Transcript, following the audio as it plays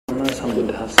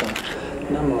tassa.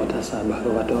 Namo tassa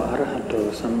bhagavato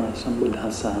arahato samma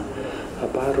sambuddhassa.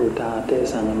 Aparuta te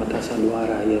sangamatassa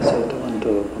dwara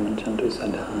yesotavanto pamanchantu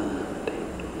sadhati.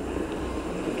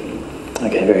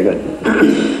 Okay, very good.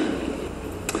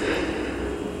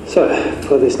 So,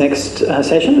 for this next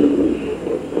session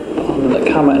on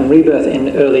Kamma and Rebirth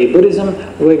in early Buddhism,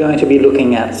 we're going to be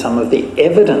looking at some of the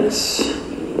evidence.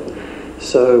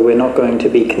 So we're not going to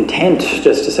be content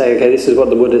just to say, okay, this is what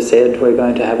the Buddha said. We're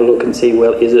going to have a look and see,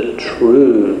 well, is it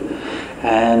true?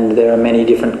 And there are many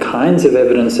different kinds of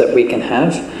evidence that we can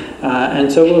have. And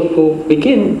so we'll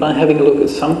begin by having a look at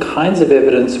some kinds of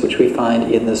evidence which we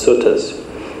find in the suttas.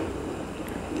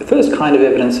 The first kind of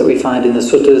evidence that we find in the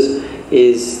suttas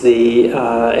is the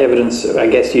evidence, I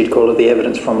guess you'd call it the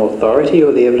evidence from authority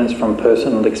or the evidence from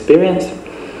personal experience.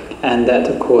 And that,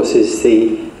 of course, is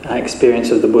the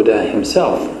experience of the Buddha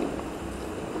himself.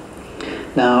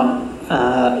 Now,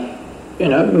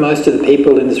 most of the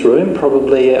people in this room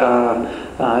probably are,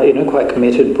 quite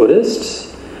committed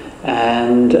Buddhists,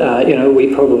 and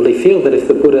we probably feel that if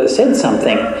the Buddha said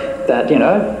something, that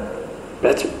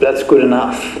that's good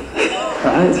enough,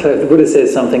 right? So if the Buddha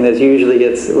says something, that's usually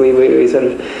we sort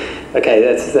of, okay,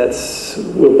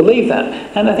 we'll believe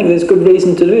that. And I think there's good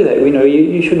reason to do that.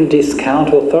 You shouldn't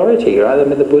discount authority, right? I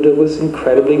mean, the Buddha was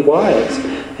incredibly wise,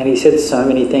 and he said so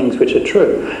many things which are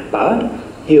true. But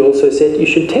he also said, you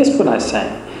should test what I say.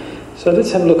 So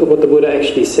let's have a look at what the Buddha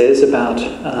actually says about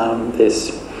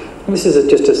this. And this is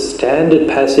just a standard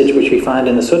passage which we find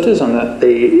in the suttas on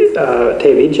the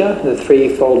Tevijja, the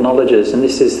threefold knowledges. And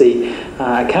this is the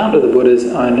account of the Buddha's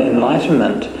own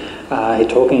enlightenment.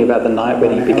 He's talking about the night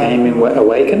when he became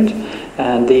awakened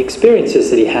and the experiences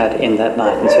that he had in that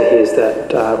night. And so here's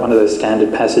that one of those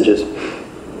standard passages.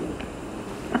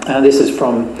 This is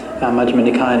from Majjhima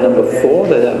Nikaya number 4,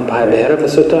 the Bhayabhairava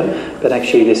Sutta, but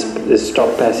actually this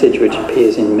stock passage which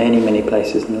appears in many, many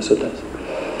places in the suttas.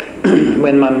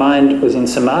 When my mind was in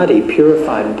samadhi,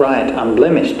 purified, bright,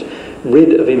 unblemished,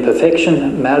 rid of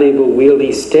imperfection, malleable,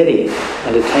 wieldy, steady,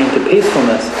 and attained to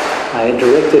peacefulness, I had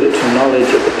directed it to knowledge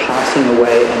of the passing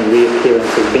away and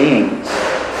reappearance of beings.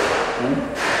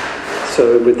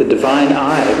 So with the divine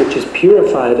eye, which is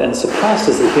purified and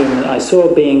surpasses the human, I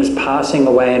saw beings passing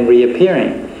away and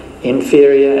reappearing,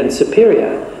 inferior and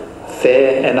superior,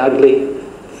 fair and ugly,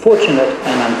 fortunate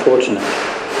and unfortunate.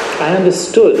 I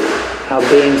understood how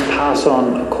beings pass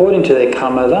on according to their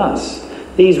karma thus.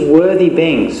 These worthy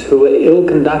beings who were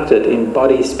ill-conducted in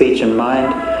body, speech and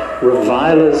mind,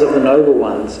 revilers of the noble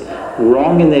ones,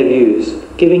 wrong in their views,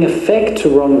 giving effect to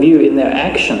wrong view in their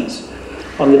actions,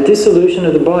 on the dissolution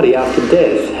of the body after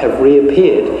death have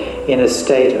reappeared in a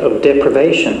state of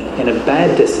deprivation, in a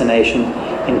bad destination,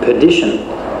 in perdition,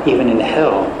 even in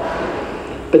hell.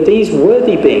 But these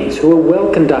worthy beings who are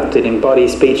well conducted in body,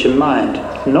 speech and mind,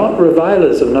 not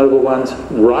revilers of noble ones,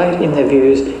 right in their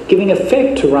views, giving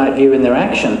effect to right view in their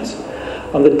actions,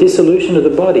 on the dissolution of the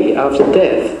body after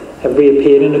death have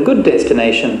reappeared in a good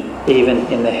destination, even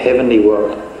in the heavenly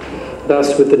world.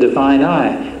 Thus, with the divine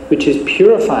eye, which is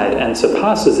purified and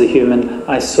surpasses the human,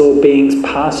 I saw beings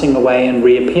passing away and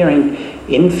reappearing,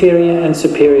 inferior and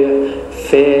superior,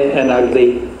 fair and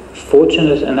ugly,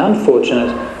 fortunate and unfortunate,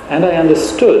 and I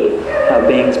understood how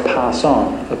beings pass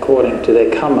on according to their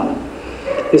karma.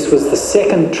 This was the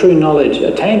second true knowledge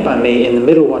attained by me in the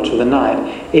middle watch of the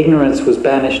night. Ignorance was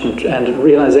banished and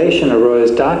realization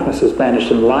arose, darkness was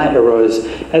banished and light arose,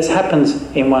 as happens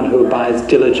in one who abides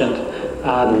diligent,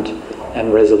 ardent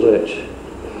and resolute.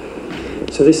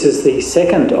 So this is the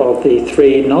second of the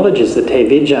three knowledges, the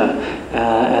Tevijja,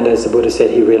 and as the Buddha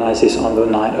said, he realized this on the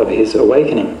night of his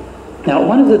awakening. Now,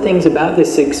 one of the things about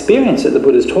this experience that the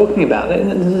Buddha is talking about, there's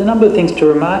a number of things to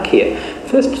remark here.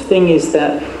 First thing is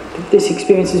that this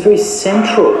experience is very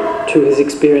central to his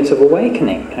experience of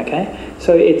awakening, okay?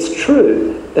 So it's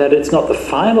true that it's not the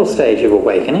final stage of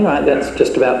awakening, right? That's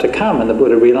just about to come, and the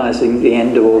Buddha realizing the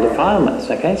end of all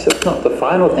defilements, okay? So it's not the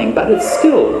final thing, but it's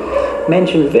still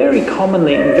mentioned very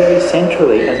commonly and very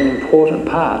centrally as an important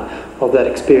part of that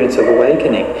experience of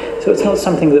awakening. So it's not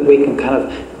something that we can kind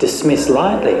of dismiss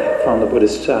lightly from the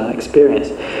Buddhist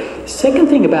experience. Second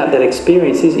thing about that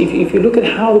experience is if you look at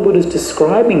how the Buddha is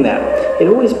describing that, it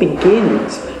always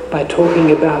begins by talking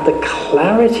about the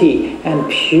clarity and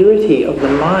purity of the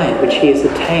mind which he has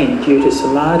attained due to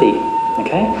samadhi.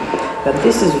 Okay? Now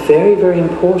this is very, very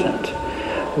important.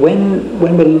 When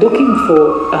we're looking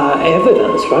for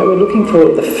evidence, right, we're looking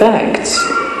for the facts,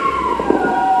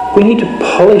 we need to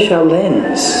polish our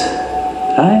lens.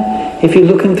 Right? If you're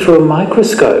looking through a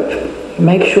microscope,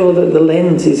 make sure that the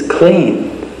lens is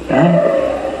clean.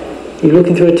 Right? You're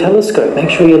looking through a telescope, make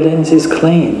sure your lens is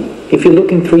clean. If you're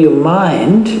looking through your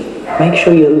mind, make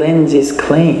sure your lens is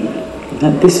clean.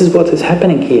 And this is what is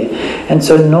happening here. And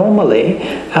so normally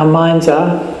our minds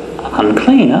are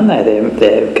unclean, aren't they?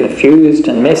 They're confused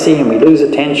and messy, and we lose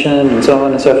attention and so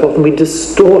on and so forth, and we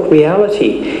distort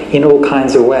reality in all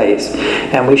kinds of ways.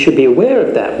 And we should be aware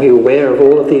of that. We're aware of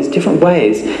all of these different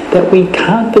ways that we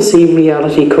can't perceive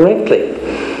reality correctly.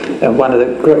 And one of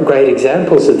the great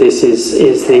examples of this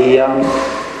is the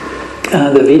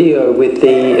video with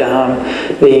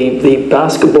the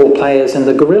basketball players and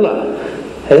the gorilla.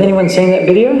 Has anyone seen that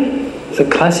video? It's a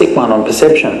classic one on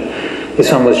perception.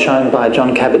 This one was shown by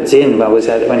John Kabat-Zinn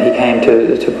when he came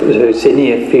to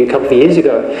Sydney a couple of years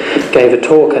ago, gave a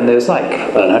talk, and there was like,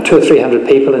 I don't know, 200 or 300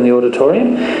 people in the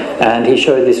auditorium, and he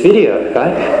showed this video,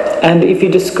 right? And if you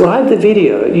describe the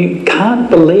video, you can't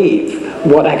believe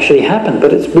what actually happened,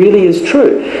 but it really is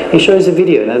true. He shows a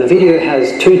video. Now the video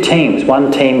has two teams.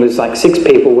 One team was like 6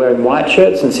 people wearing white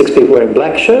shirts and 6 people wearing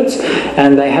black shirts,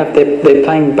 and they're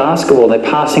playing basketball. They're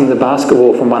passing the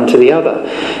basketball from one to the other,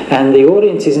 and the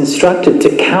audience is instructed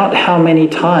to count how many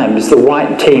times the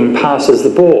white team passes the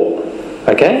ball.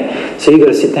 Okay, so you've got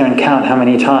to sit there and count how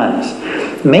many times.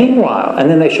 Meanwhile, and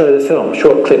then they show the film,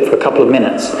 short clip for a couple of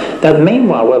minutes. Now,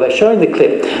 meanwhile, while they're showing the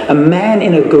clip, a man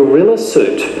in a gorilla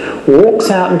suit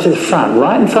walks out into the front,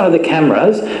 right in front of the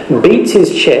cameras, beats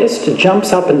his chest,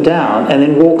 jumps up and down, and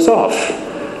then walks off.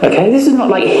 Okay, this is not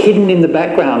like hidden in the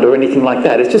background or anything like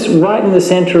that. It's just right in the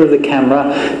center of the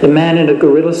camera, the man in a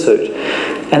gorilla suit.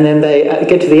 And then they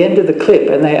get to the end of the clip,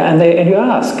 and you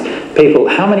ask people,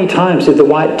 how many times did the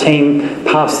white team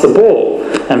pass the ball?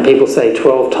 And people say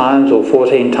 12 times or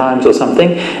 14 times or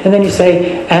something. And then you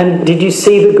say, and did you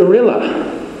see the gorilla?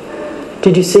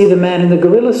 Did you see the man in the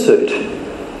gorilla suit?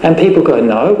 And people go,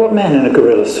 no, what man in a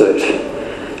gorilla suit?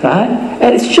 Right?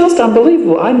 And it's just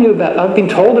unbelievable. I've been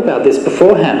told about this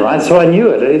beforehand, right? So I knew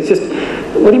it. It's just,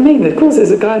 what do you mean? Of course,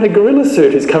 there's a guy in a gorilla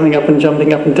suit who's coming up and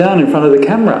jumping up and down in front of the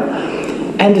camera.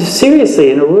 And seriously,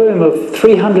 in a room of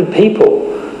 300 people,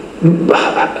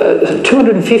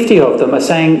 250 of them are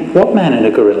saying, what man in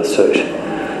a gorilla suit?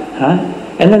 Right?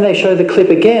 And then they show the clip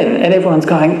again, and everyone's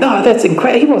going, no, that's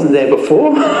incredible, he wasn't there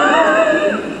before.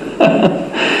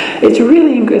 It's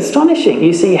really astonishing.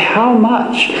 You see how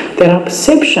much that our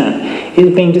perception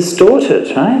is being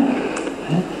distorted, right?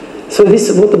 So this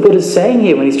is what the Buddha is saying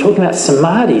here when he's talking about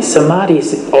samadhi. Samadhi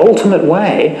is the ultimate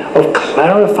way of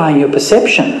clarifying your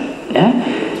perception. Yeah?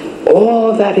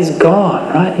 All of that is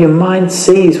gone, right? Your mind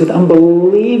sees with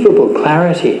unbelievable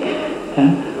clarity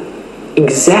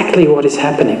exactly what is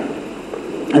happening.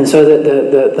 And so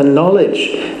the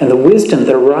knowledge and the wisdom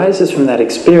that arises from that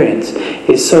experience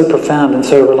is so profound and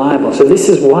so reliable. So this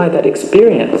is why that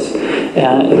experience,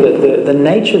 the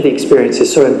nature of the experience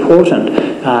is so important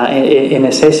in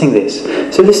assessing this.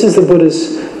 So this is the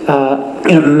Buddha's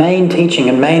main teaching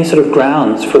and main sort of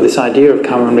grounds for this idea of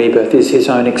karma and rebirth is his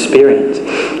own experience.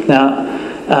 Now,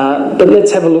 but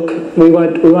let's have a look. We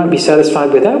won't be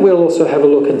satisfied with that. We'll also have a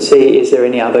look and see, is there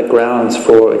any other grounds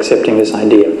for accepting this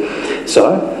idea?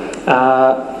 So,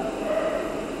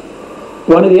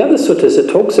 one of the other suttas that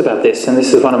talks about this, and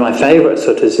this is one of my favourite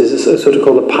suttas, is a sutta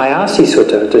called the Payasi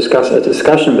Sutta, a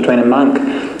discussion between a monk,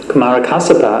 Kumara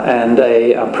Kassapa, and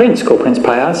a prince called Prince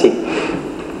Payasi.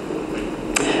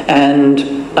 And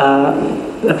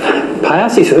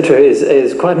Payasi Sutta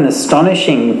is quite an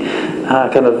astonishing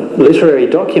kind of literary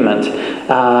document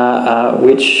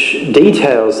which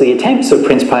details the attempts of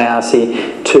Prince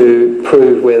Payasi to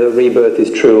prove whether rebirth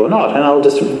is true or not. And I'll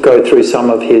just go through some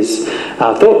of his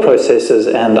thought processes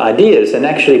and ideas. And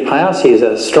actually Payasi is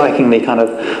a strikingly kind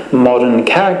of modern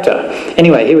character.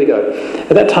 Anyway, here we go.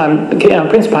 At that time,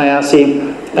 Prince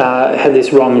Payasi had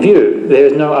this wrong view. There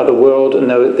is no other world, and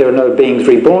there are no beings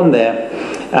reborn there,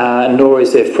 nor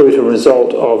is there fruit or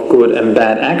result of good and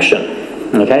bad action.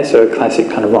 Okay, so a classic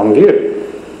kind of wrong view.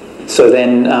 So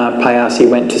then Payasi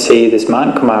went to see this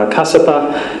monk, Kumara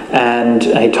Kassapa, and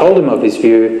he told him of his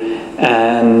view,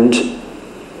 and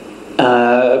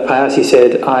Payasi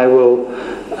said, I will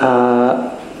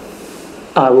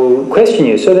question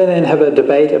you. So they then have a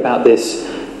debate about this,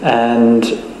 and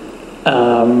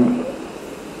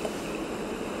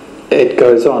it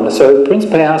goes on. So Prince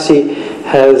Payasi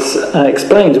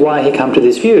explains why he come to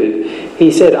this view.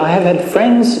 He said, I have had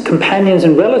friends, companions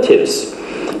and relatives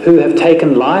who have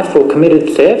taken life or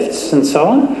committed thefts and so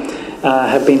on,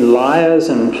 have been liars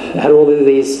and had all of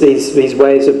these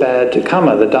ways of bad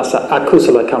karma, the dasa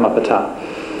akusala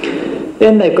kamapata.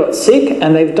 Then they've got sick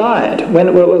and they've died. When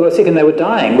they were sick and they were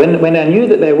dying, when I knew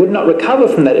that they would not recover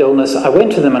from that illness, I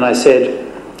went to them and I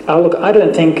said, Look, I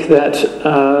don't think that,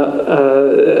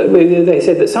 they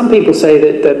said that some people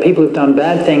say that people who've done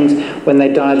bad things, when they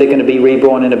die, they're going to be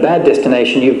reborn in a bad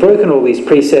destination. You've broken all these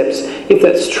precepts. If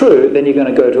that's true, then you're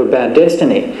going to go to a bad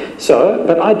destiny. So,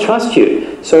 but I trust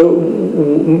you. So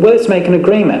let's make an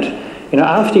agreement.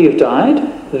 After you've died,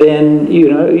 then,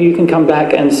 you can come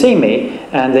back and see me,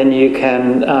 and then you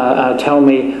can tell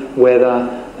me whether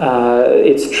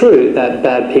it's true that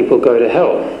bad people go to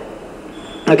hell.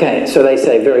 Okay, so they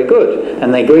say, very good,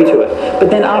 and they agree to it. But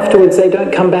then afterwards they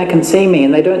don't come back and see me,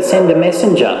 and they don't send a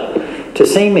messenger to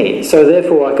see me. So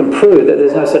therefore I can prove that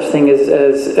there's no such thing as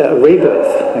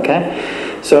rebirth.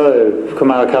 Okay? So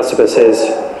Kamma Kassapa says,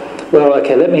 well,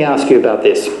 okay, let me ask you about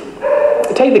this.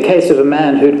 Take the case of a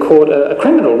man who'd caught a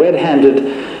criminal red-handed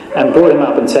and brought him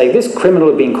up and say, this criminal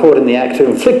had been caught in the act, to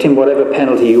inflict him whatever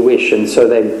penalty you wish. And so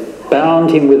they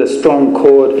bound him with a strong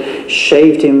cord,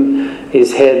 shaved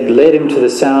his head, led him to the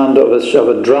sound of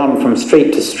a drum from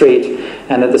street to street,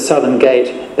 and at the southern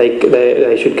gate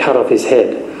they should cut off his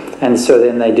head. And so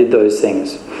then they did those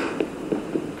things.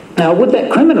 Now, would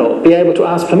that criminal be able to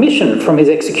ask permission from his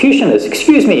executioners?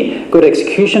 Excuse me, good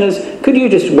executioners, could you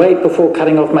just wait before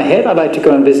cutting off my head? I'd like to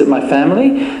go and visit my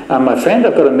family, my friend.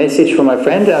 I've got a message from my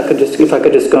friend. If I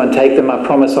could just go and take them, I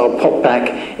promise I'll pop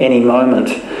back any moment.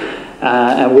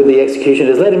 And would the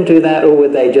executioners let him do that, or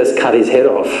would they just cut his head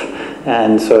off?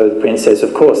 And so the prince says,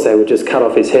 of course, they would just cut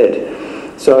off his head.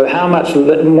 So how much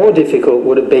more difficult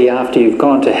would it be after you've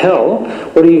gone to hell?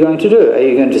 What are you going to do? Are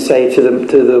you going to say to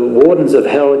the wardens of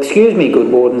hell, excuse me,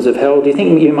 good wardens of hell, do you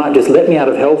think you might just let me out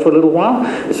of hell for a little while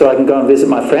so I can go and visit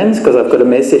my friends because I've got a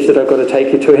message that I've got to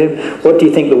take you to him? What do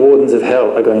you think the wardens of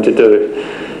hell are going to do?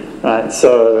 Right,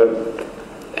 so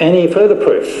any further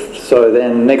proof? So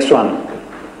then next one.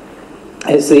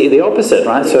 It's the opposite,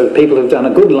 right? So people who've done a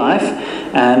good life,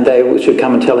 and they should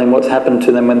come and tell him what's happened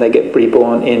to them when they get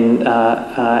reborn in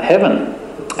heaven.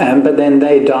 But then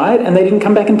they died and they didn't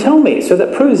come back and tell me. So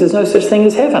that proves there's no such thing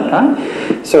as heaven, right?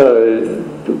 So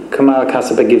Kamma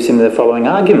Kassapa gives him the following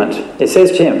argument. It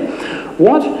says to him,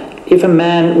 what if a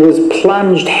man was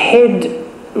plunged head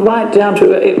right down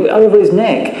to over his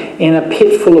neck in a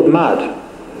pit full of mud?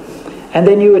 And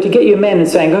then you were to get your men and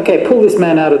saying, okay, pull this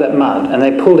man out of that mud. And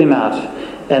they pulled him out.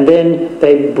 And then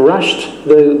they brushed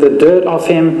the dirt off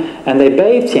him and they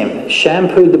bathed him,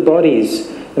 shampooed the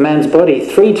man's body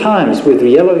 3 times with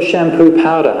yellow shampoo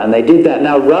powder. And they did that.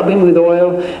 Now rub him with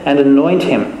oil and anoint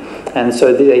him. And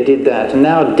so they did that. And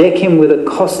now deck him with a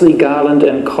costly garland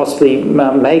and costly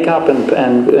makeup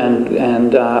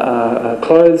and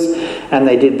clothes. And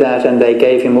they did that, and they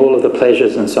gave him all of the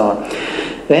pleasures and so on.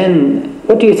 Then,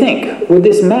 what do you think? Would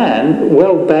this man,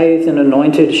 well bathed and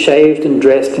anointed, shaved and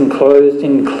dressed and clothed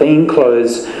in clean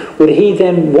clothes, would he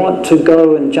then want to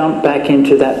go and jump back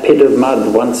into that pit of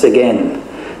mud once again?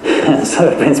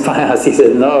 So Prince Payas, he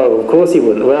said, no, of course he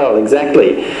wouldn't. Well,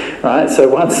 exactly, right? So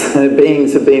once the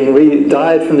beings have been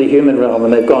died from the human realm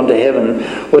and they've gone to heaven,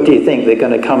 what do you think? They're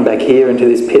going to come back here into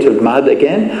this pit of mud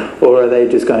again? Or are they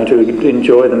just going to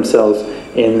enjoy themselves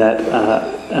in that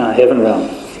heaven realm?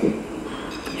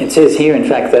 It says here, in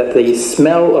fact, that the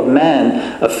smell of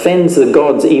man offends the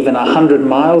gods even 100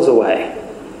 miles away.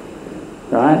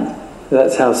 Right?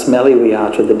 That's how smelly we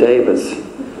are to the devas.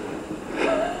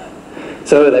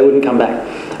 So they wouldn't come back.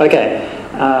 Okay.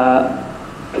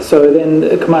 So then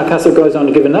Kamma Kassapa goes on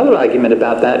to give another argument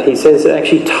about that. He says that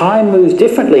actually time moves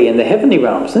differently in the heavenly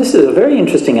realms. And this is a very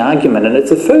interesting argument, and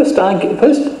it's the first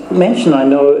mention I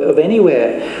know of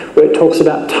anywhere where it talks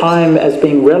about time as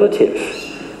being relative.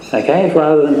 Okay,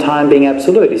 rather than time being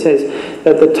absolute. He says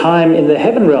that the time in the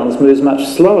heaven realms moves much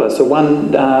slower. So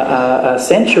one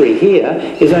century here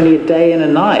is only a day and a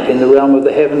night in the realm of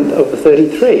the heaven of the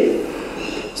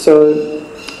 33. So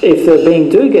if the being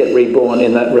do get reborn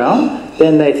in that realm,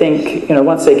 then they think,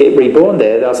 once they get reborn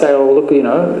there, they'll say, oh, look,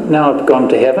 now I've gone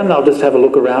to heaven, I'll just have a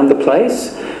look around the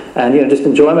place and, just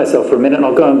enjoy myself for a minute, and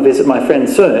I'll go and visit my friend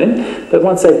soon. But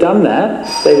once they've done that,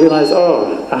 they realise,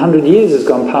 100 years has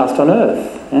gone past on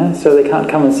earth. Yeah, so they can't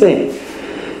come and see.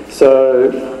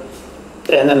 So,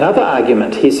 and another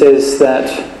argument, he says that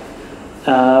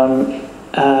Kamma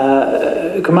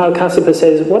Kassapa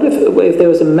says, what if there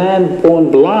was a man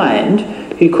born blind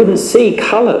who couldn't see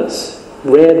colours,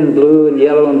 red and blue and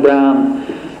yellow and brown,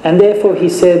 and therefore he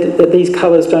said that these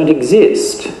colours don't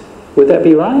exist? Would that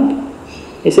be right?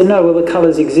 He said, no, well, the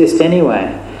colours exist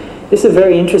anyway. This is a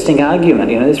very interesting argument.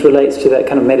 This relates to that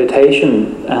kind of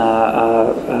meditation,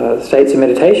 states of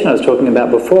meditation I was talking about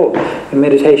before. In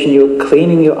meditation, you're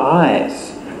cleaning your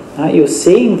eyes. Right? You're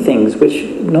seeing things which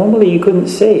normally you couldn't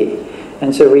see.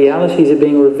 And so realities are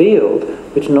being revealed,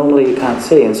 which normally you can't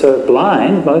see. And so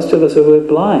blind, most of us are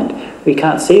blind. We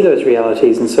can't see those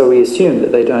realities, and so we assume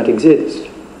that they don't exist.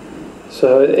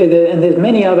 So, and there's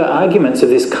many other arguments of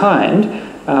this kind,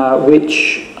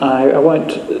 which I won't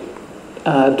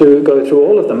go through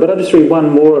all of them, but I'll just read one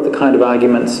more of the kind of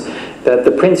arguments that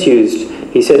the prince used.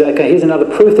 He said, okay, here's another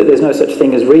proof that there's no such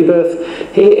thing as rebirth.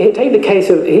 Take the case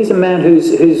of, here's a man who's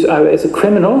is a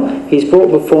criminal, he's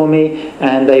brought before me,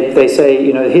 and they say,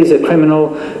 you know, here's a criminal,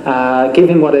 give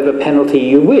him whatever penalty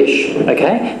you wish,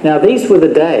 okay? Now, these were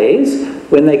the days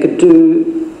when they could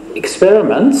do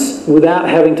experiments without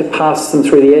having to pass them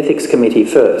through the ethics committee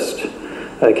first.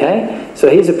 Okay, so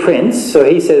he's a prince, so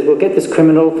he says, we'll get this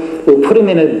criminal, we'll put him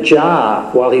in a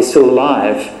jar while he's still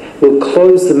alive, we'll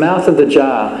close the mouth of the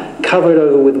jar, cover it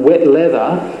over with wet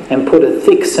leather, and put a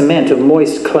thick cement of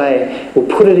moist clay, we'll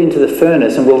put it into the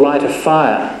furnace and we'll light a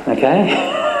fire, okay?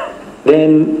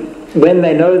 Then, when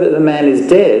they know that the man is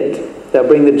dead, they'll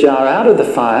bring the jar out of the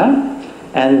fire,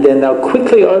 and then they'll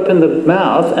quickly open the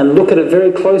mouth and look at it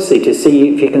very closely to see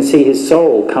if you can see his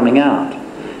soul coming out.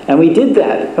 And we did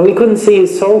that, and we couldn't see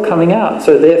his soul coming out,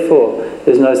 so therefore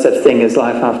there's no such thing as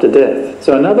life after death.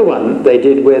 So another one they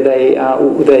did where they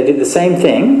did the same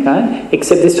thing, right?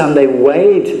 Except this time they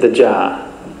weighed the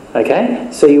jar, okay?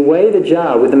 So you weigh the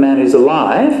jar with the man who's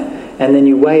alive, and then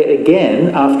you weigh it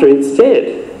again after it's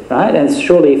dead. Right? And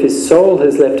surely if his soul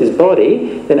has left his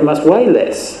body, then it must weigh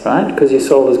less, right? Because your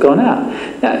soul has gone out.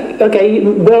 Now, okay,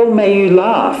 well, may you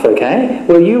laugh, okay?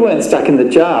 Well, you weren't stuck in the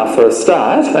jar for a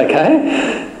start,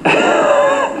 okay?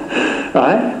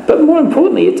 Right? But more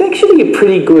importantly, it's actually a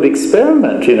pretty good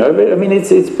experiment, you know? I mean,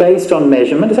 it's based on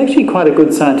measurement. It's actually quite a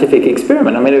good scientific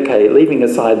experiment. I mean, okay, leaving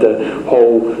aside the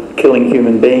whole killing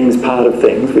human beings part of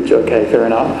things, which, okay, fair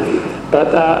enough.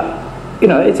 But, you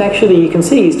know, it's actually, you can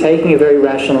see he's taking a very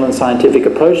rational and scientific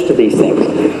approach to these things.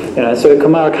 You know, so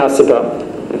Kamma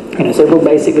said, well,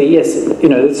 basically, yes, you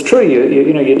know, it's true.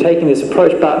 You're taking this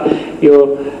approach, but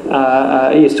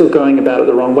you're still going about it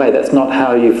the wrong way. That's not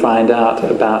how you find out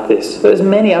about this. There's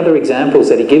many other examples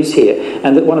that he gives here,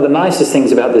 and that one of the nicest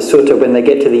things about this sutta, when they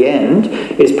get to the end,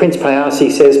 is Prince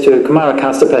Payasi says to Kumara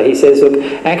Kassapa, he says, look,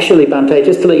 actually, Bhante,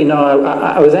 just to let you know,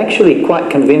 I was actually quite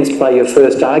convinced by your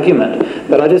first argument,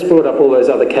 but I just brought up all those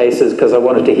other cases because I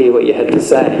wanted to hear what you had to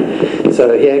say.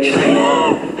 So he actually,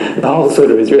 the whole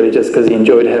sutta is really just because he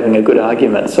enjoyed having a good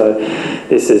argument. So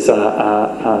this is a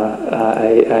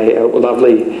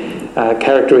lovely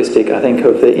characteristic, I think,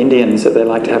 of the Indians, that they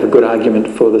like to have a good argument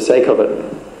for the sake of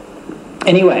it.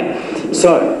 Anyway,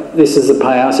 so this is the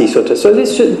Payasi Sutta. So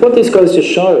what this goes to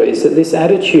show is that this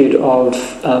attitude of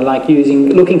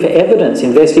looking for evidence,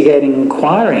 investigating,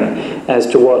 inquiring as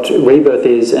to what rebirth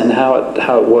is and how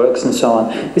it works and so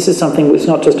on. This is something that's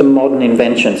not just a modern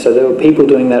invention. So there were people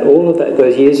doing that all of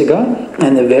those years ago,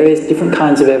 and there are various different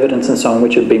kinds of evidence and so on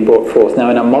which have been brought forth.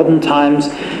 Now, in our modern times,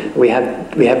 we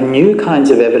have new kinds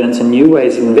of evidence and new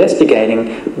ways of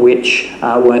investigating which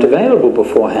weren't available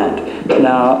beforehand.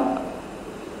 Now,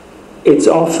 it's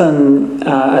often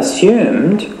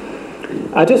assumed,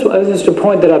 just a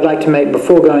point that I'd like to make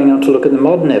before going on to look at the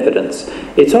modern evidence,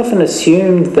 it's often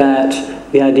assumed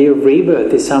that the idea of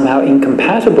rebirth is somehow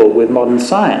incompatible with modern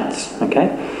science, okay?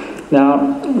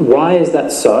 Now, why is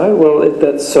that so? Well,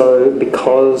 that's so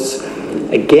because,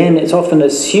 again, it's often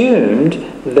assumed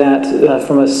that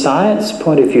from a science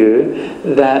point of view,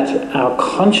 that our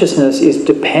consciousness is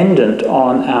dependent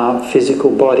on our physical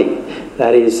body.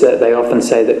 That is, that they often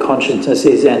say that consciousness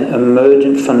is an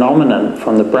emergent phenomenon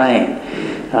from the brain.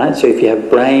 Right? So if you have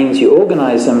brains, you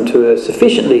organize them to a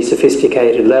sufficiently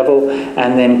sophisticated level,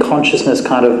 and then consciousness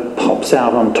kind of pops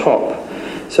out on top.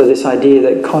 So this idea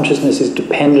that consciousness is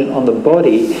dependent on the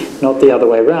body, not the other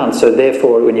way around. So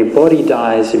therefore, when your body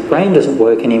dies, your brain doesn't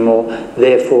work anymore,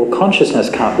 therefore consciousness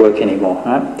can't work anymore.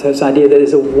 Right? So this idea that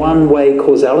there's a one-way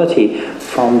causality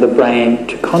from the brain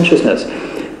to consciousness.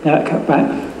 Now,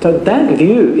 right? So that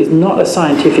view is not a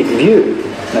scientific view,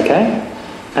 okay?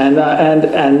 And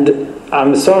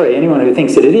I'm sorry, anyone who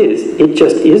thinks that it is, it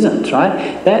just isn't,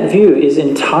 right? That view is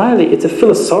it's a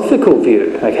philosophical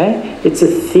view, okay? It's a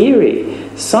theory.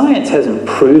 Science hasn't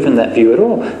proven that view at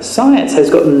all. Science has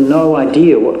got no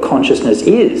idea what consciousness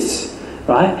is,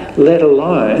 right? Let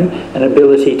alone an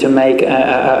ability to make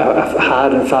a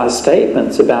hard and fast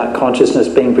statements about consciousness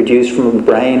being produced from a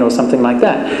brain or something like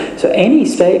that. So any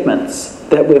statements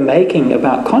that we're making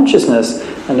about consciousness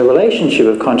and the relationship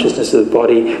of consciousness to the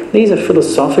body, these are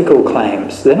philosophical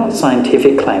claims. They're not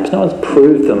scientific claims. No one's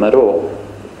proved them at all.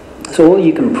 So all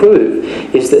you can prove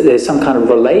is that there's some kind of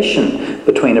relation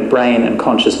between a brain and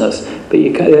consciousness, but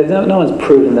no one's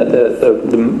proven that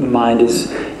the mind is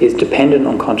dependent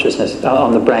on consciousness,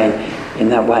 on the brain in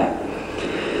that way.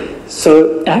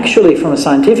 So actually, from a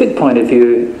scientific point of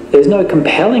view, there's no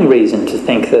compelling reason to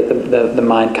think that the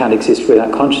mind can't exist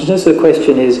without consciousness. The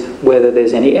question is whether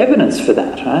there's any evidence for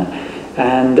that, right?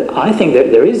 And I think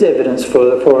that there is evidence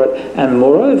for it, and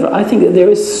moreover, I think that there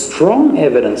is strong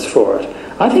evidence for it.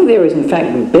 I think there is, in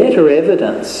fact, better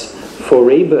evidence for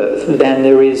rebirth than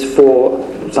there is for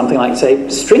something like, say,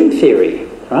 string theory,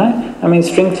 right? I mean,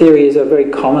 string theory is a very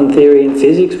common theory in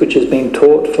physics which has been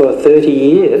taught for 30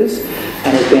 years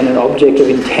and has been an object of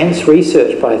intense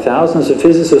research by thousands of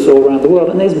physicists all around the world,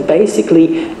 and there's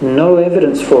basically no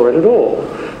evidence for it at all,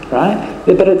 right?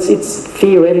 But it's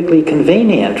theoretically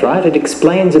convenient, right? It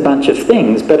explains a bunch of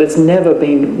things, but it's never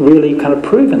been really kind of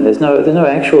proven. There's no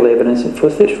actual evidence for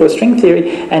string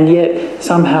theory, and yet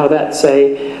somehow that's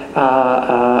a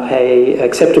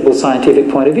acceptable scientific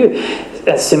point of view.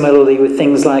 Similarly with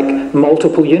things like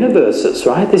multiple universes,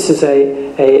 right? This is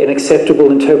an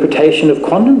acceptable interpretation of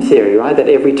quantum theory, right? That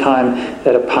every time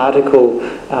that a particle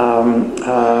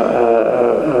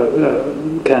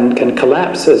can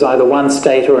collapse as either one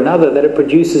state or another, that it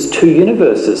produces two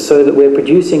universes, so that we're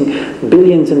producing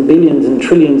billions and billions and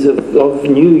trillions of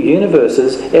new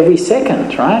universes every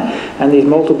second, right? And these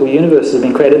multiple universes have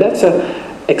been created. That's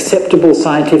a acceptable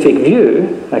scientific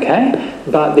view, okay,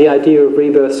 but the idea of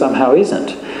rebirth somehow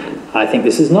isn't. I think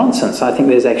this is nonsense. I think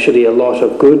there's actually a lot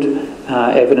of good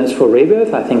evidence for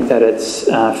rebirth. I think that it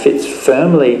fits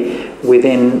firmly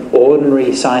within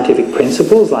ordinary scientific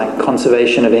principles like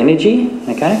conservation of energy,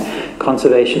 okay,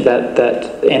 conservation,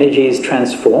 that energy is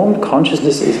transformed,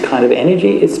 consciousness is kind of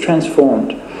energy, it's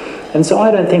transformed. And so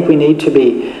I don't think we need to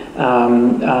be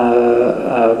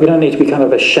we don't need to be kind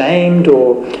of ashamed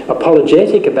or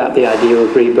apologetic about the idea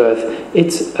of rebirth.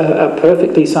 It's a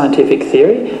perfectly scientific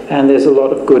theory, and there's a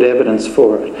lot of good evidence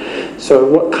for it. So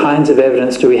what kinds of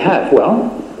evidence do we have?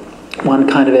 Well, one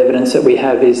kind of evidence that we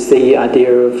have is the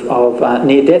idea of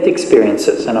near-death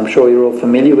experiences, and I'm sure you're all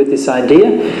familiar with this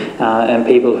idea. And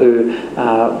people who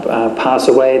pass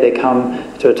away, they come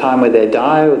to a time where they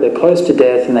die or they're close to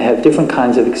death, and they have different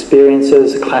kinds of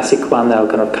experiences. A classic one, they'll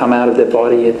kind of come out of their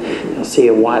body and they'll see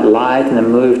a white light and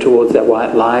then move towards that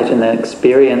white light and then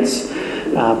experience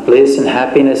bliss and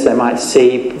happiness. They might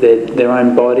see their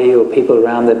own body or people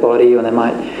around their body, or they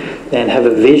might then have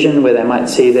a vision where they might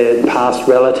see their past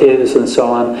relatives and so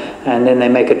on, and then they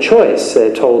make a choice.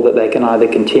 They're told that they can either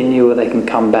continue or they can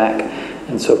come back.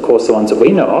 And so, of course, the ones that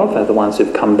we know of are the ones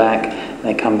who've come back, and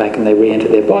they come back and they re-enter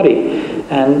their body.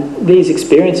 And these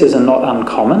experiences are not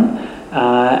uncommon,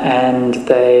 and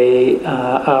they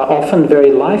are often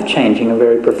very life-changing and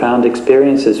very profound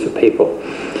experiences for people.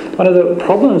 One of the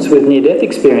problems with near-death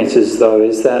experiences, though,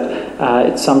 is that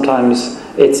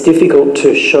it's difficult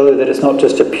to show that it's not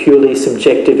just a purely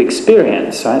subjective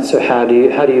experience, right? So how do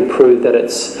you prove that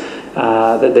it's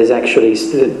that there's actually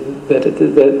that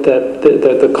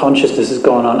the consciousness has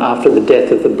gone on after the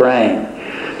death of the brain?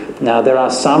 Now, there are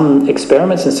some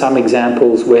experiments and some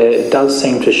examples where it does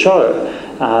seem to show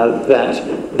that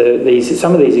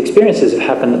some of these experiences have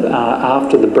happened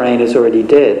after the brain is already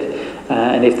dead.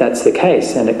 And if that's the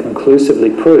case, then it conclusively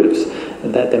proves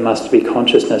that there must be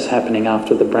consciousness happening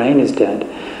after the brain is dead.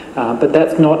 But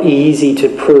that's not easy to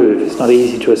prove. It's not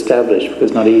easy to establish, because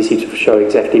it's not easy to show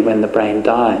exactly when the brain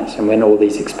dies and when all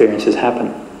these experiences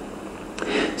happen.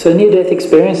 So near-death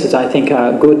experiences, I think,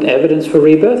 are good evidence for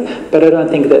rebirth, but I don't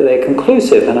think that they're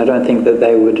conclusive, and I don't think that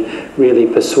they would really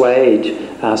persuade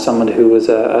someone who was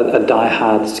a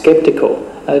die-hard skeptic.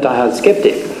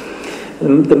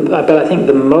 But I think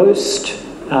the most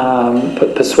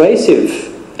persuasive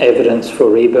evidence for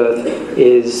rebirth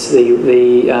is the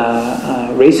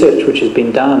research which has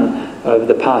been done over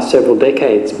the past several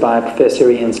decades by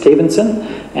Professor Ian Stevenson,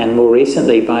 and more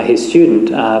recently by his student,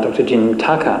 Dr. Jin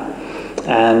Taka.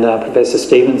 And Professor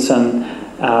Stevenson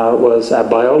was a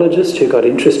biologist who got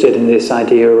interested in this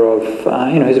idea of,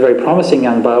 he's a very promising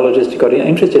young biologist who got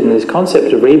interested in this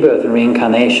concept of rebirth and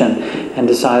reincarnation, and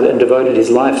devoted his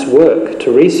life's work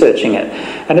to researching it.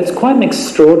 And it's quite an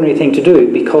extraordinary thing to do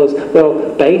because,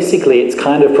 well, basically it's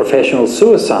kind of professional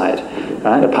suicide,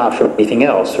 right? Apart from anything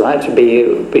else, right? To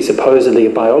be supposedly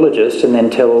a biologist and then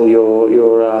tell your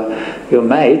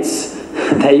mates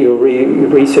that you're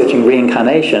researching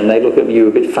reincarnation. They look at you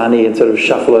a bit funny and sort of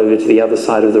shuffle over to the other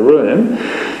side of the room.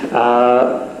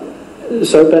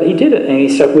 But he did it, and he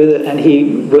stuck with it, and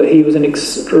he was an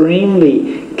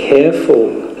extremely careful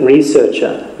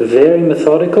researcher, very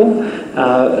methodical,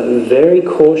 very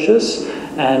cautious,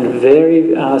 and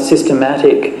very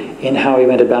systematic in how he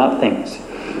went about things.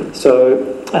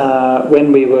 So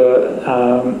when we were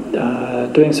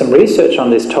doing some research on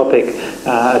this topic,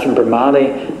 Ajahn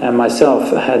Brahmali and myself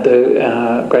had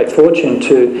the great fortune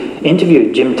to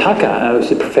interview Jim Tucker, who was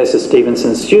Professor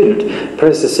Stevenson's student.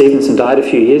 Professor Stevenson died a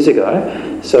few years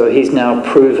ago, so he's now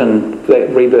proven that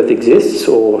rebirth exists,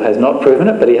 or has not proven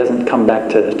it, but he hasn't come back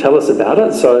to tell us about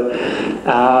it. So,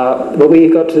 but we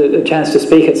got a chance to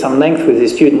speak at some length with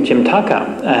his student Jim Tucker,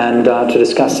 and to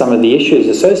discuss some of the issues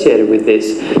associated with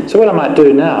this. So what I might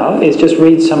do now is just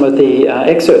read some of the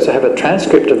excerpts. I have a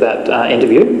transcript of that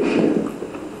interview,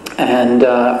 and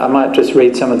I might just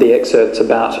read some of the excerpts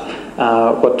about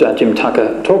what Jim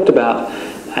Tucker talked about,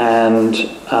 and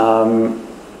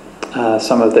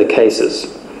some of the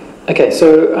cases. Okay,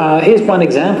 so here's one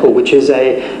example, which is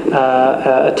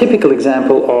a typical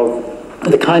example of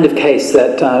the kind of case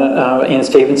that Ian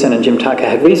Stevenson and Jim Tucker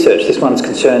had researched. This one's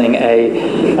concerning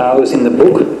it was in the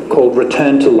book called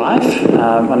Return to Life,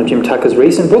 one of Jim Tucker's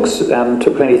recent books,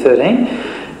 2013.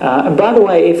 And by the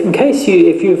way,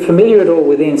 if you're familiar at all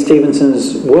with Ian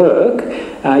Stevenson's work,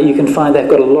 you can find they've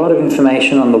got a lot of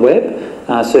information on the web.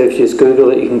 So if you just Google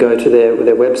it, you can go to their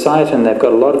website, and they've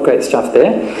got a lot of great stuff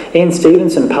there. Ian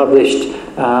Stevenson published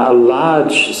a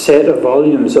large set of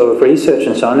volumes of research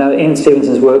and so on. Now, Ian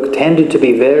Stevenson's work tended to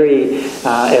be very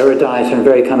erudite and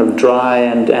very kind of dry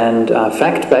and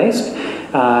fact-based.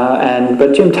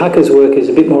 But Jim Tucker's work is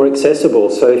a bit more accessible.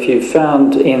 So if you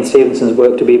found Ian Stevenson's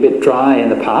work to be a bit dry in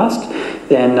the past,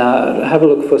 then have a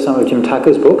look for some of Jim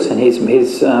Tucker's books, and his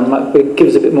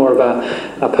gives a bit more of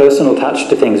a personal touch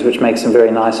to things, which makes them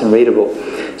very nice and readable.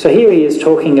 So here he is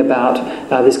talking about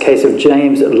this case of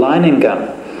James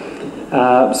Leininger.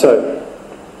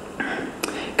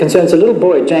 Concerns a little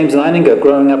boy, James Leininger,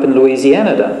 growing up in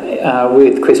Louisiana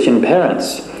with Christian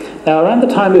parents. Now, around the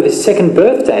time of his second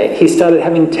birthday, he started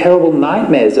having terrible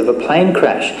nightmares of a plane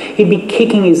crash. He'd be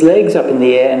kicking his legs up in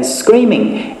the air and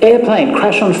screaming, "Airplane,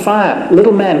 crash on fire,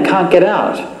 little man can't get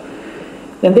out."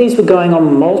 And these were going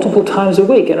on multiple times a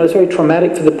week, and it was very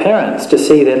traumatic for the parents to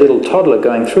see their little toddler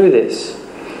going through this.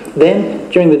 Then,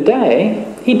 during the day,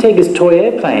 he'd take his toy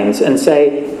airplanes and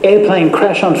say, "Airplane,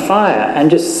 crash on fire,"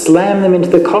 and just slam them into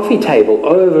the coffee table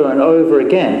over and over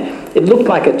again. It looked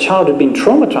like a child had been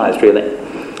traumatized, really.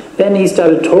 Then he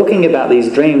started talking about these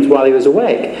dreams while he was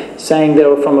awake, saying they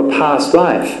were from a past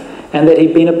life, and that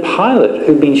he'd been a pilot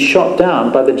who'd been shot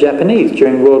down by the Japanese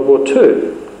during World War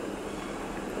II.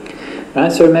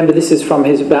 Right, so remember, this is from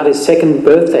about his second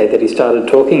birthday that he started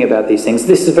talking about these things.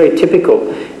 This is very typical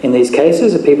in these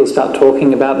cases, that people start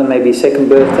talking about them, maybe second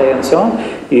birthday and so on.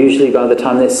 Usually by the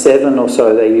time they're 7 or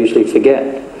so, they usually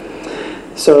forget.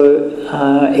 So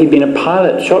he'd been a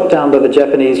pilot shot down by the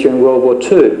Japanese during World War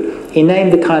II. He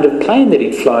named the kind of plane that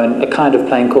he'd flown a kind of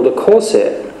plane called a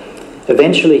Corsair.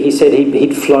 Eventually he said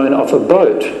he'd flown off a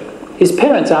boat. His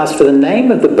parents asked for the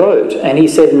name of the boat, and he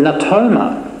said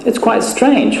Natoma. It's quite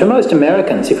strange. For most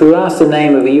Americans, if we were asked the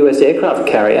name of a US aircraft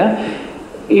carrier,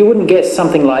 you wouldn't guess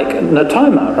something like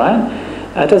Natoma, right?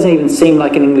 It doesn't even seem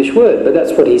like an English word, but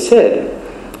that's what he said.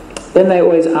 Then they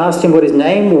always asked him what his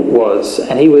name was,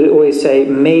 and he would always say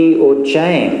me or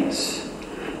James.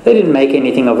 They didn't make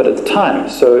anything of it at the time.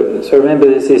 So remember,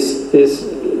 there's this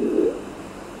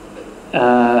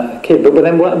kid. But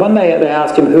then one day they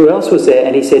asked him who else was there,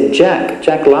 and he said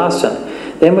Jack Larson.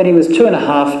 Then when he was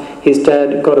 2.5, his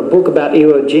dad got a book about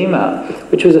Iwo Jima,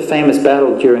 which was a famous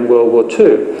battle during World War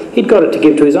II. He'd got it to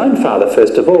give to his own father,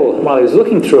 first of all. While he was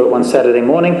looking through it one Saturday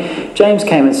morning, James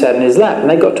came and sat in his lap, and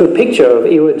they got to a picture of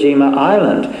Iwo Jima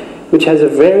Island, which has a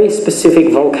very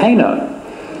specific volcano.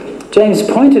 James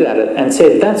pointed at it and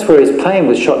said that's where his plane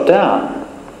was shot down.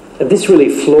 And this really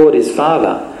floored his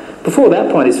father. Before that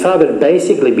point, his father had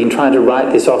basically been trying to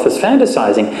write this off as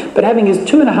fantasizing, but having his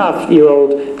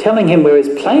 2.5-year-old telling him where his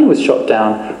plane was shot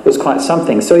down was quite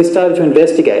something. So he started to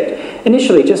investigate,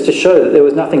 initially just to show that there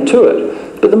was nothing to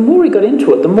it. But the more he got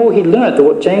into it, the more he learned that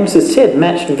what James had said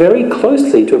matched very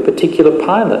closely to a particular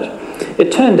pilot.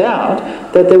 It turned out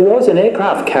that there was an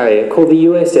aircraft carrier called the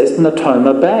USS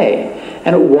Natoma Bay,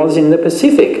 and it was in the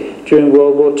Pacific during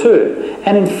World War II.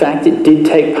 And in fact, it did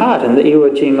take part in the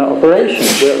Iwo Jima operation,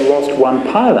 where it lost one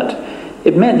pilot.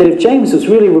 It meant that if James was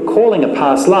really recalling a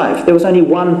past life, there was only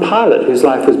one pilot whose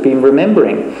life was being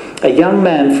remembering. A young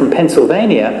man from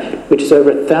Pennsylvania, which is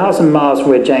over 1,000 miles from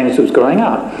where James was growing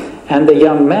up. And the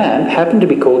young man happened to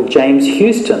be called James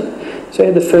Houston. So he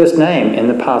had the first name in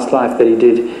the past life that he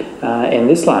did in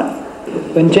this life.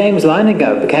 When James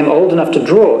Leininger became old enough to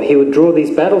draw, he would draw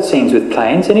these battle scenes with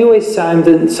planes, and he always signed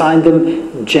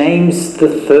them James the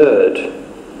Third.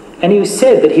 And he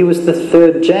said that he was the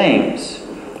third James.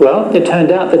 Well, it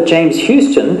turned out that James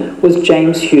Houston was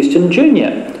James Houston Jr.,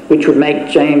 which would make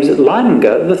James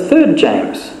Leininger the third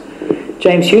James.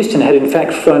 James Houston had in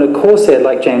fact flown a Corsair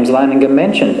like James Leininger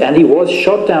mentioned, and he was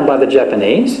shot down by the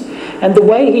Japanese, and the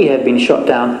way he had been shot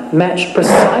down matched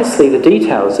precisely the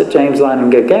details that James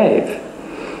Leininger gave.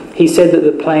 He said that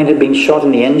the plane had been shot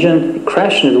in the engine, it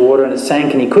crashed into the water and it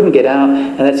sank and he couldn't get out,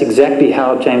 and that's exactly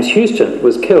how James Houston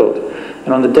was killed.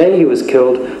 And on the day he was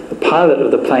killed, the pilot of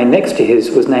the plane next to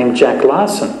his was named Jack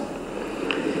Larson.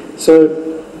 So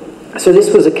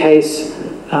this was a case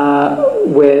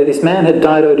where this man had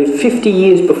died only 50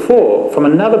 years before from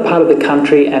another part of the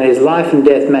country, and his life and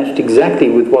death matched exactly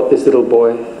with what this little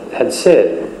boy had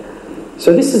said.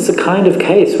 So this is the kind of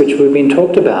case which we've been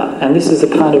talked about, and this is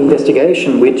the kind of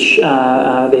investigation which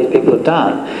these people have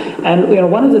done. And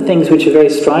one of the things which is very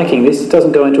striking, this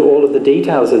doesn't go into all of the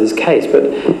details of this case,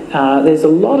 but there's a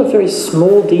lot of very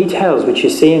small details which you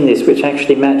see in this which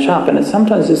actually match up, and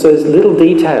sometimes it's those little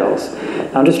details.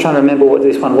 I'm just trying to remember what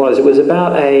this one was. It was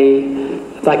about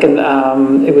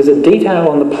it was a detail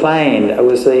on the plane. It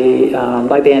was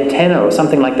like the antenna or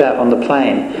something like that on the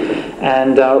plane.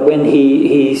 And when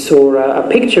he saw a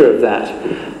picture of that,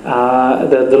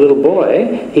 the little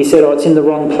boy, he said, "Oh, it's in the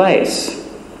wrong place."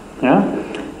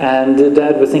 And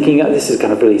Dad was thinking, "Oh, this is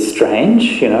kind of really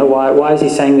strange. Why is he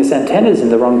saying this antenna's in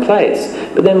the wrong place?"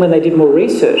 But then when they did more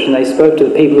research and they spoke to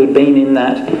the people who'd been in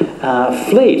that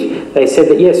fleet, they said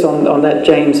that yes, on that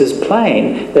James's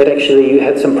plane, they'd actually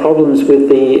had some problems with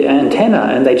the antenna,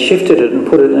 and they'd shifted it and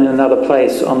put it in another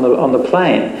place on the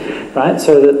plane, right?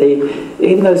 So that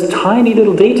even those tiny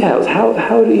little details, how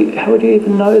would you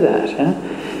even know that? Yeah?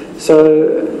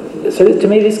 So to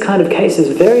me, this kind of case is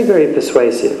very, very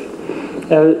persuasive.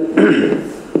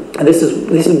 This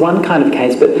is one kind of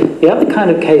case, but the other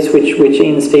kind of case which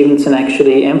Ian Stevenson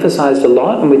actually emphasised a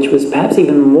lot, and which was perhaps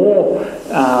even more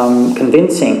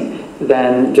convincing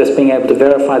than just being able to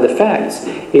verify the facts,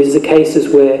 is the cases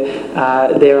where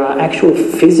there are actual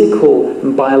physical,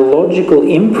 biological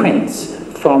imprints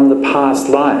from the past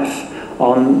life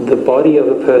on the body of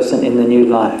a person in the new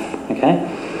life. Okay?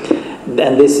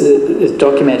 And this is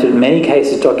documented, many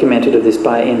cases documented of this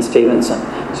by Ian Stevenson.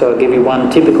 So I'll give you one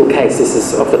typical case. This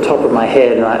is off the top of my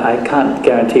head, and I can't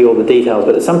guarantee all the details,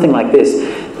 but it's something like this.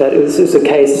 This is a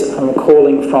case I'm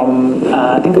calling from,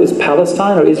 I think it was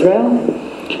Palestine or Israel,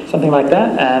 something like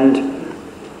that. And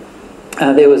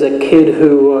there was a kid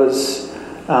who was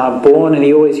born, and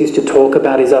he always used to talk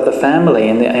about his other family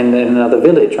in another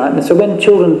village, right? And so when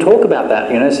children talk about that,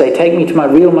 say, "Take me to my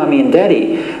real mummy and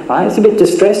daddy," right? It's a bit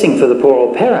distressing for the poor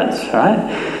old parents, right?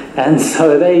 And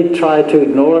so they tried to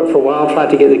ignore it for a while, tried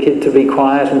to get the kid to be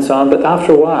quiet and so on, but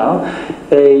after a while,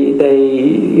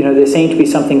 there seemed to be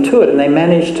something to it, and they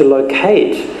managed to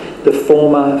locate the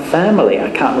former family. I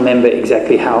can't remember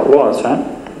exactly how it was, right?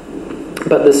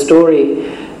 But the story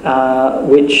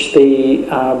which the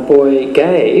boy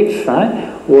gave, right,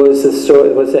 was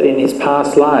that in his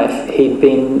past life he'd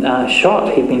been shot,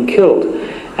 he'd been killed,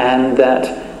 and that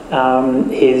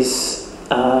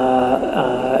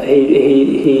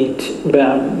he'd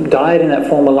died in that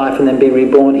former life and then be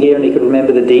reborn here, and he could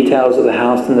remember the details of the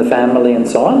house and the family and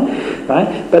so on, right?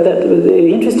 But the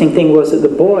interesting thing was that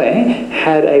the boy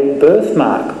had a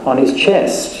birthmark on his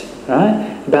chest, right,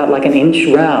 about like an inch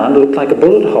round, looked like a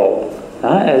bullet hole.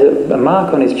 As a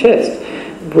mark on his chest.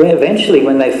 Where eventually,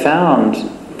 when they found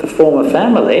the former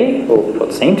family, or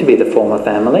what seemed to be the former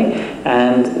family,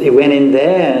 and he went in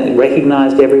there and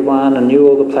recognised everyone and knew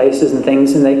all the places and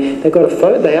things, and they got a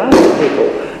photo. They asked people,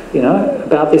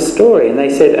 about this story, and they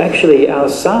said, actually, our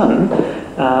son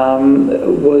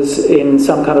was in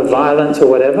some kind of violence or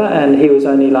whatever, and he was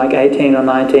only like 18 or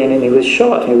 19, and he was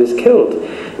shot, he was killed.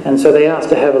 And so they asked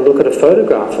to have a look at a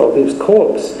photograph of his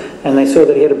corpse, and they saw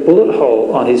that he had a bullet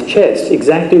hole on his chest,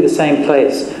 exactly the same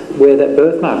place where that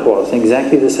birthmark was,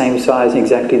 exactly the same size,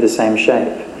 exactly the same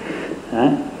shape.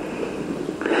 Right?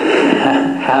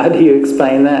 How do you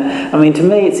explain that? I mean, to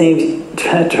me it seems,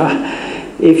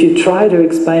 if you try to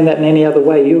explain that in any other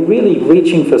way, you're really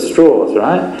reaching for straws,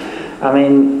 right? I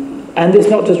mean, and there's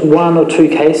not just one or two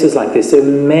cases like this. There are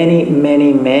many,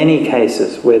 many, many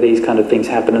cases where these kind of things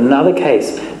happen. Another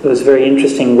case that was very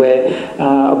interesting where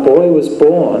a boy was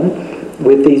born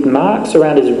with these marks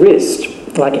around his wrist,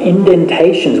 like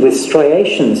indentations with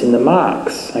striations in the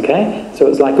marks, okay? So it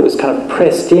was like it was kind of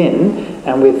pressed in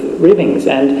and with ribbings.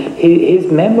 And his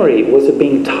memory was of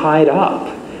being tied up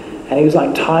and he was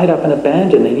like tied up and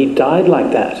abandoned, and he died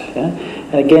like that. Yeah?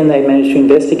 And again, they managed to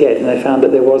investigate, and they found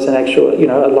that there was an actual,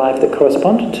 a life that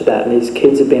corresponded to that. And these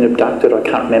kids had been abducted. I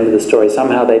can't remember the story.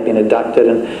 Somehow they'd been abducted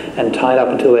and tied up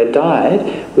until they died,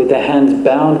 with their hands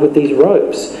bound with these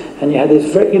ropes. And you had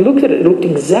this. You looked at it; it looked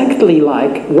exactly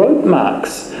like rope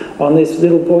marks on this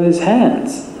little boy's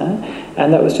hands,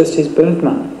 and that was just his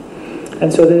birthmark.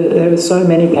 And so there are so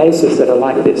many cases that are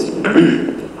like this.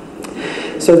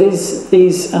 So these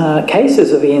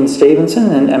cases of Ian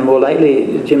Stevenson and more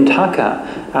lately Jim Tucker,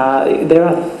 there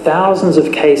are thousands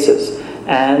of cases,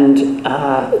 and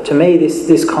to me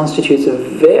this constitutes a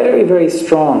very, very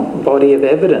strong body of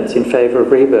evidence in favour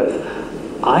of rebirth.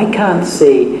 I can't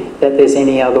see that there's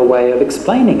any other way of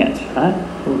explaining it. Right?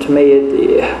 And to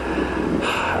me,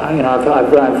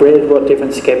 I've read what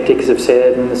different skeptics have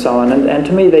said and so on, and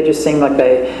to me they just seem like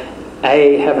they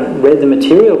A, haven't read the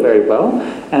material very well,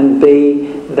 and B,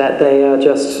 that they are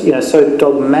just so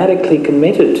dogmatically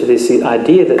committed to this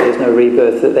idea that there's no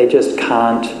rebirth that they just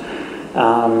can't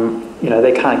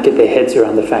they can't get their heads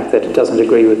around the fact that it doesn't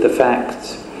agree with the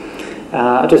facts.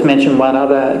 I'll just mention one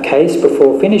other case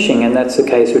before finishing, and that's a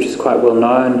case which is quite well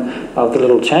known, of the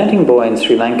little chanting boy in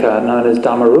Sri Lanka known as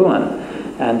Dhammaruwan.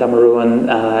 And Dhammaruwan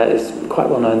is quite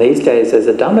well known these days as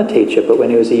a Dhamma teacher, but when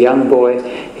he was a young boy,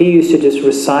 he used to just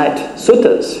recite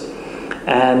suttas.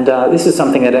 And this is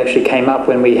something that actually came up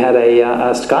when we had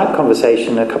a Skype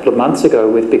conversation a couple of months ago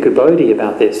with Bhikkhu Bodhi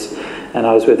about this. And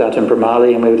I was with Ajahn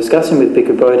Brahmali, and we were discussing with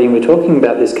Bhikkhu Bodhi, and we were talking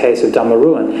about this case of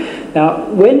Dhammaruwan. Now,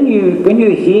 when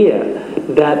you hear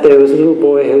that there was a little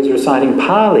boy who was reciting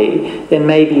Pali, then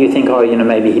maybe you think,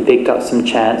 maybe he picked up some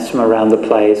chants from around the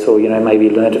place, or, maybe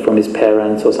he learnt it from his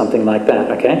parents or something like that,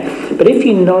 okay? But if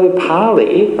you know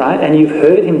Pali, right, and you've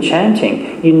heard him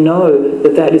chanting, you know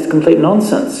that that is complete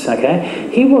nonsense, okay?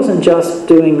 He wasn't just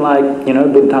doing like,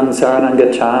 Buddhang Saranang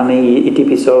Gacchami, Iti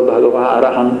Piso Bhagava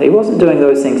Arahang. He wasn't doing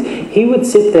those things. He would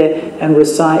sit there and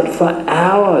recite for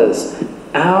hours,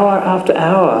 hour after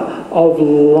hour, of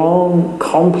long,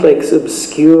 complex,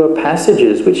 obscure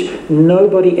passages which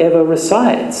nobody ever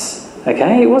recites.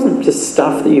 Okay? It wasn't just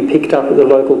stuff that you picked up at the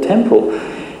local temple.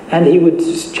 And he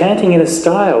was chanting in a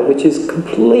style which is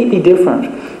completely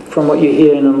different from what you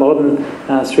hear in a modern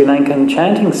Sri Lankan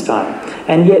chanting style.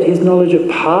 And yet his knowledge of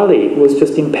Pali was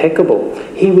just impeccable.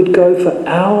 He would go for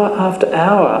hour after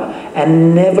hour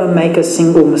and never make a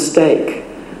single mistake.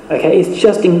 Okay, it's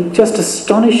just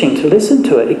astonishing to listen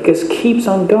to it. It just keeps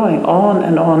on going, on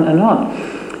and on and on.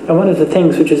 And one of the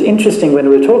things which is interesting when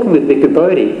we were talking with Bhikkhu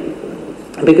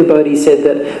Bodhi said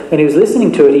that when he was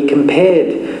listening to it, he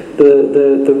compared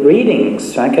the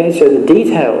readings, okay, so the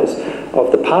details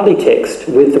of the Pali text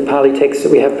with the Pali text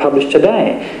that we have published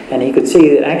today, and he could see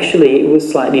that actually it was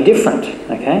slightly different.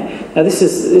 Okay, now this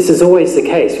is always the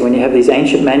case when you have these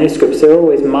ancient manuscripts. There are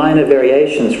always minor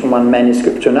variations from one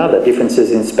manuscript to another,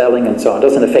 differences in spelling and so on. It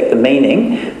doesn't affect the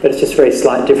meaning, but it's just very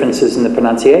slight differences in the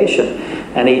pronunciation.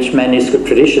 And each manuscript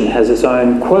tradition has its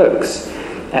own quirks.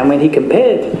 And when he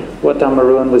compared what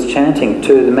Dhammaruwan was chanting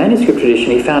to the manuscript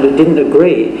tradition, he found it didn't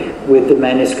agree with the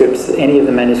manuscripts, any of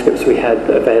the manuscripts we had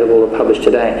available or published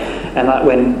today. And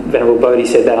when Venerable Bodhi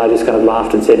said that, I just kind of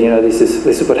laughed and said, this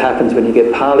is what happens when you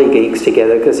get Pali geeks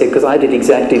together, because I did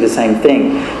exactly the same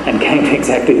thing and came to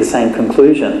exactly the same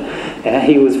conclusion.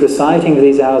 He was reciting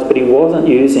these hours, but he wasn't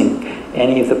using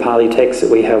any of the Pali texts that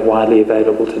we have widely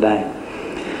available today.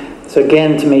 So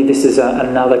again, to me, this is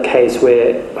another case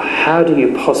where how do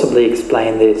you possibly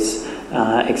explain this,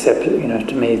 except,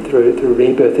 to me, through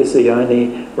rebirth is the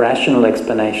only rational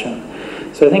explanation.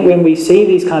 So I think when we see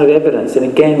these kind of evidence, and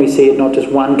again we see it not just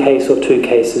one case or two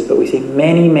cases, but we see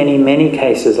many, many, many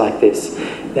cases like this,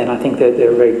 then I think that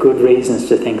there are very good reasons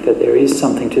to think that there is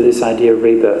something to this idea of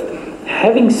rebirth.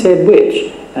 Having said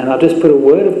which, and I'll just put a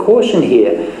word of caution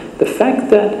here, the fact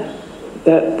that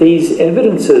these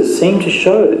evidences seem to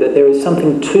show that there is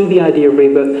something to the idea of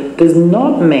rebirth does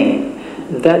not mean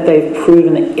that they've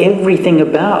proven everything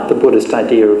about the Buddhist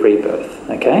idea of rebirth,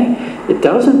 okay? It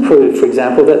doesn't prove, for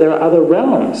example, that there are other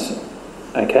realms,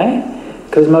 okay?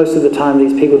 Because most of the time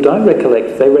these people don't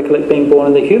recollect. They recollect being born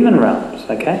in the human realms,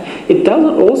 okay? It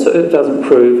doesn't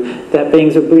prove that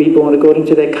beings are reborn according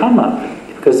to their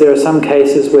Kamma, because there are some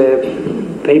cases where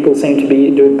people seem to be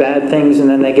doing bad things and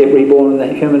then they get reborn in the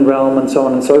human realm and so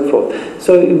on and so forth.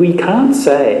 So we can't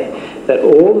say that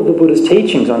all of the Buddha's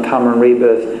teachings on karma and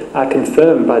rebirth are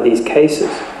confirmed by these cases,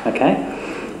 okay?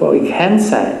 What we can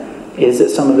say is that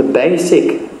some of the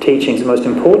basic teachings, the most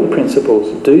important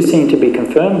principles, do seem to be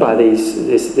confirmed by these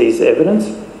evidence,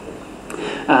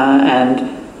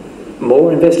 and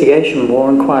more investigation, more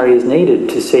inquiry is needed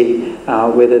to see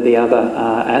whether the other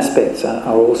aspects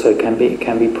are also can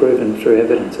be proven through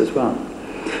evidence as well.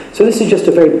 So this is just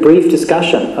a very brief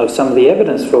discussion of some of the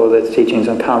evidence for the teachings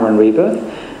on karma and rebirth,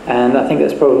 and I think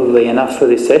that's probably enough for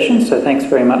this session. So thanks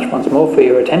very much once more for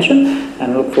your attention,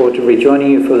 and look forward to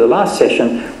rejoining you for the last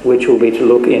session, which will be to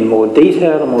look in more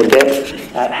detail and more depth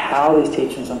at how these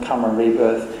teachings on karma and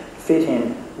rebirth fit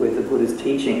in with the Buddha's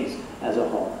teachings as a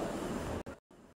whole.